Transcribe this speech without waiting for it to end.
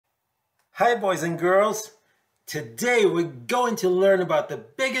Hi boys and girls. Today we're going to learn about the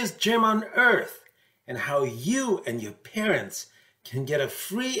biggest gym on earth and how you and your parents can get a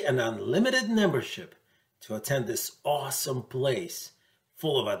free and unlimited membership to attend this awesome place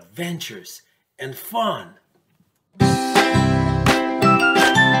full of adventures and fun.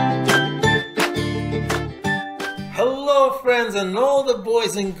 Hello friends and all the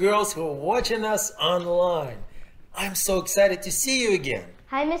boys and girls who are watching us online. I'm so excited to see you again.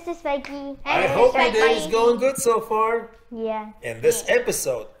 Hi, Mr. Spiky. I hope your day is going good so far. Yeah. In this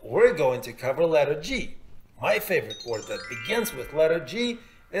episode, we're going to cover letter G. My favorite word that begins with letter G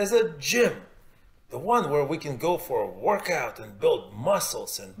is a gym. The one where we can go for a workout and build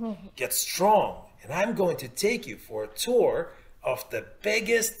muscles and get strong. And I'm going to take you for a tour of the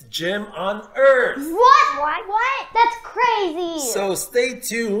biggest gym on earth. What? That's crazy. So stay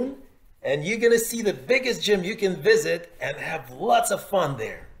tuned. And you're going to see the biggest gym you can visit and have lots of fun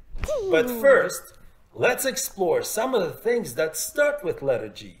there. But first, let's explore some of the things that start with letter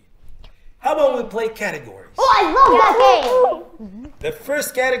G. How about we play categories? Oh, I love that game! The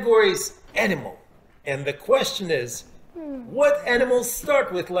first category is animal. And the question is, what animals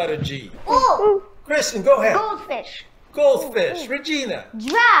start with letter G? Oh! Christian, go ahead. Goldfish. Goldfish. Regina.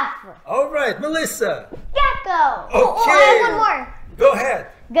 Giraffe. All right, Melissa. Gecko. Okay. Oh, I have one more. Go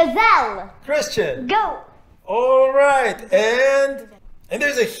ahead. Gazelle. Christian. Goat. All right, and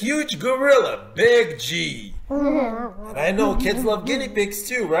there's a huge gorilla, big G. And I know kids love guinea pigs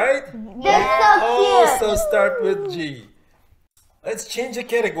too, right? They're so cute. Also start with G. Let's change the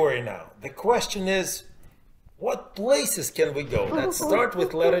category now. The question is, what places can we go that start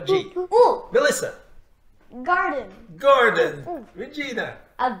with letter G? Ooh. Melissa. Garden. Garden. Regina.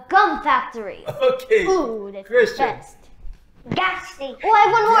 A gum factory. Okay. Ooh, that's Christian. the best. Gas station. Oh, I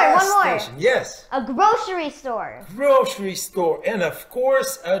have one more. Station. Yes. A grocery store. Grocery store. And of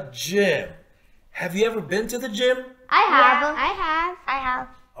course, a gym. Have you ever been to the gym? I have.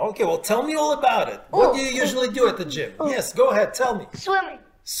 Okay, well, tell me all about it. What do you usually do at the gym? Yes, go ahead, tell me. Swimming.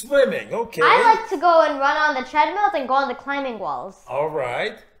 Swimming, okay. I like to go and run on the treadmills and go on the climbing walls. All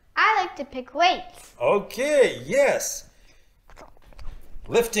right. I like to pick weights. Okay, yes.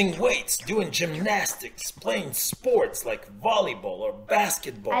 Lifting weights, doing gymnastics, playing sports like volleyball or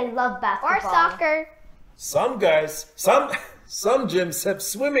basketball. I love basketball. Or soccer. Some gyms have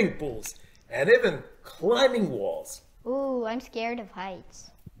swimming pools and even climbing walls. Ooh, I'm scared of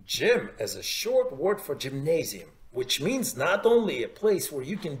heights. Gym is a short word for gymnasium, which means not only a place where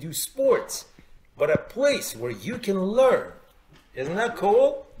you can do sports, but a place where you can learn. Isn't that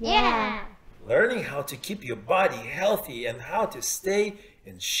cool? Yeah. Learning how to keep your body healthy and how to stay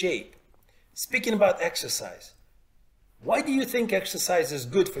in shape. Speaking about exercise, why do you think exercise is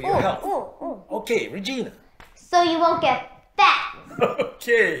good for your health? Okay, Regina. So you won't get fat.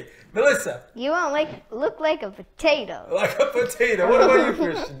 Okay, Melissa. You won't look like a potato. Like a potato. What about you,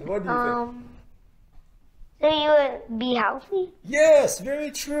 Christian? What do you think? So you would be healthy? Yes, very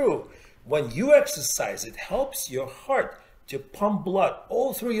true. When you exercise, it helps your heart to pump blood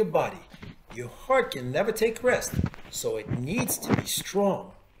all through your body. Your heart can never take rest, so it needs to be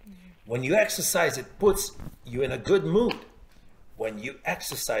strong. When you exercise, it puts you in a good mood. When you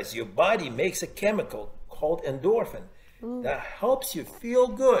exercise, your body makes a chemical called endorphin that helps you feel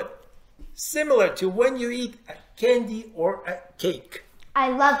good, similar to when you eat a candy or a cake. I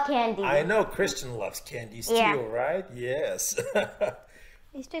love candy. I know Christian loves candies too, right? Yes.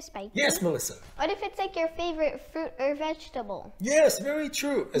 Mr. Spiky? Yes, Melissa. What if it's like your favorite fruit or vegetable? Yes, very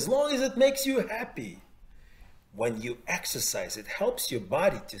true. As long as it makes you happy. When you exercise, it helps your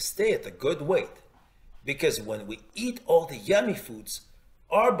body to stay at a good weight. Because when we eat all the yummy foods,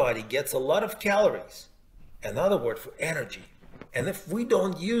 our body gets a lot of calories. Another word for energy. And if we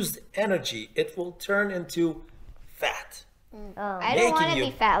don't use the energy, it will turn into fat. I don't want to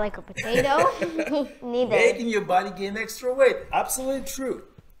be fat like a potato. Neither. Making your body gain extra weight. Absolutely true.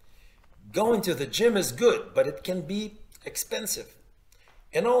 Going to the gym is good, but it can be expensive.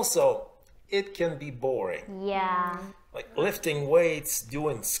 And also, it can be boring. Yeah. Like lifting weights,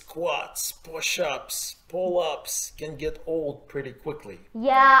 doing squats, push-ups, pull-ups can get old pretty quickly.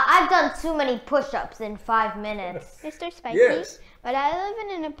 Yeah, I've done too many push-ups in 5 minutes. Mr. Spiky, Yes. But I live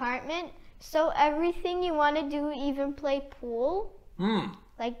in an apartment, so everything you want to do, even play pool,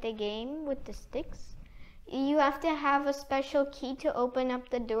 like the game with the sticks, you have to have a special key to open up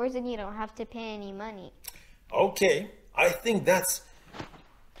the doors and you don't have to pay any money. Okay, I think that's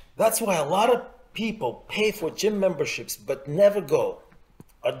why a lot of people pay for gym memberships but never go.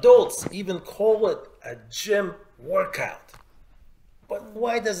 Adults even call it a gym workout. But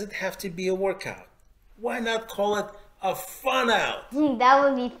why does it have to be a workout? Why not call it a fun out. That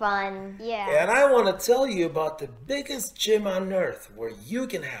would be fun. Yeah. And I want to tell you about the biggest gym on earth where you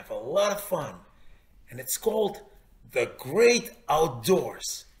can have a lot of fun. And it's called the Great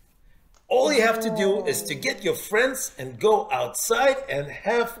Outdoors. All you have to do is to get your friends and go outside and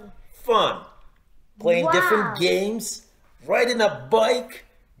have fun. Playing different games, riding a bike,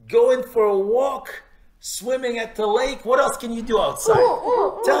 going for a walk, swimming at the lake. What else can you do outside?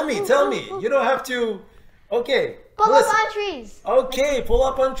 Tell me. You don't have to. Okay. Pull up on trees. Okay, pull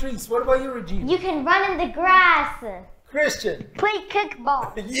up on trees. What about you, Regina? You can run in the grass. Christian. Play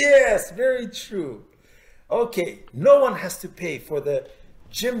kickball. Yes, very true. Okay, no one has to pay for the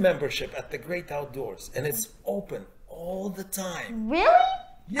gym membership at the Great Outdoors, and it's open all the time. Really?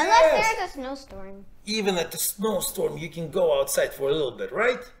 Yes. Unless there's a snowstorm. Even at the snowstorm, you can go outside for a little bit,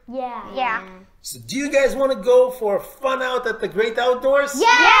 right? Yeah. So do you guys want to go for fun out at the Great Outdoors?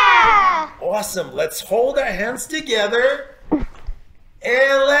 Yeah. Awesome. Let's hold our hands together and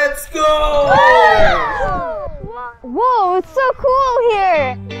let's go! Whoa, it's so cool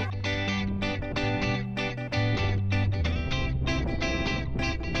here.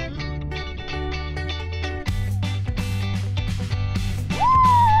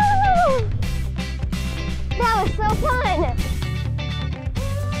 That was so fun!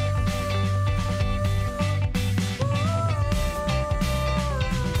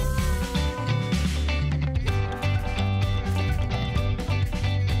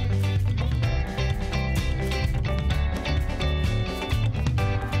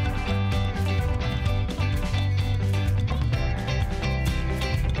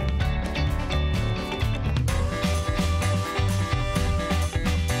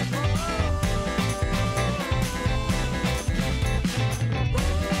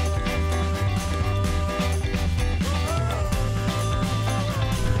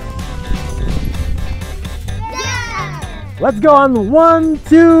 Let's go on 1,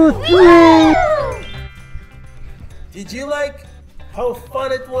 2, 3. Did you like how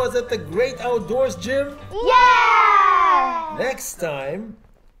fun it was at the Great Outdoors gym? Yeah! Next time,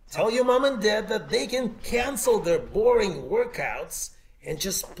 tell your mom and dad that they can cancel their boring workouts and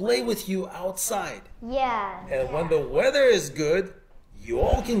just play with you outside. Yeah. And when the weather is good, you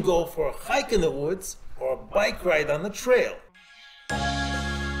all can go for a hike in the woods or a bike ride on the trail.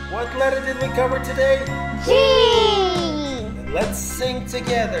 What letter did we cover today? G! Let's sing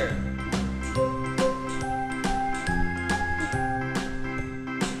together.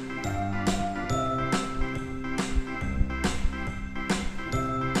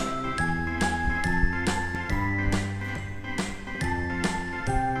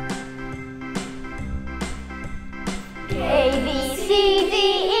 A, B, C, D,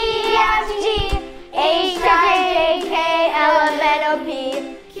 E, F, G, H, I, J, K, L, M, N, O, P,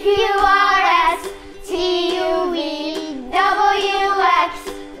 Q, R, S, T, U, V, W, X,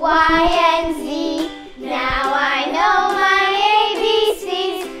 Y, and Z. Now I know my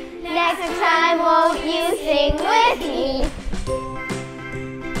ABCs. Next time, won't you sing with me?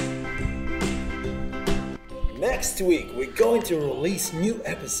 Next week, we're going to release new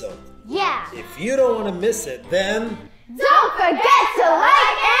episode. Yeah. If you don't want to miss it, then Don't forget to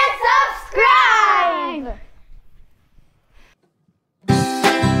like and